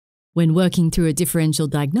When working through a differential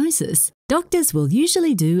diagnosis, doctors will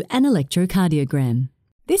usually do an electrocardiogram.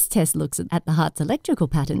 This test looks at the heart's electrical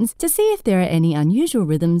patterns to see if there are any unusual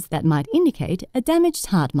rhythms that might indicate a damaged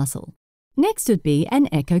heart muscle. Next would be an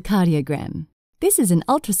echocardiogram. This is an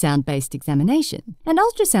ultrasound-based examination, and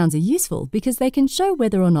ultrasounds are useful because they can show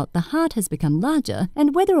whether or not the heart has become larger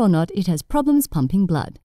and whether or not it has problems pumping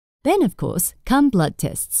blood. Then, of course, come blood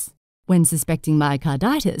tests. When suspecting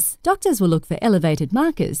myocarditis, doctors will look for elevated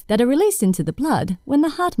markers that are released into the blood when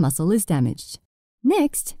the heart muscle is damaged.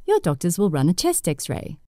 Next, your doctors will run a chest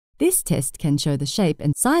X-ray. This test can show the shape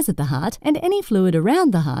and size of the heart and any fluid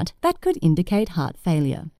around the heart that could indicate heart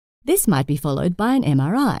failure. This might be followed by an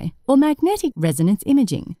MRI, or magnetic resonance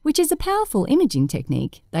imaging, which is a powerful imaging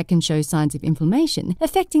technique that can show signs of inflammation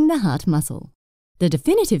affecting the heart muscle. The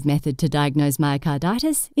definitive method to diagnose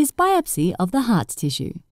myocarditis is biopsy of the heart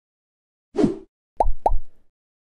tissue.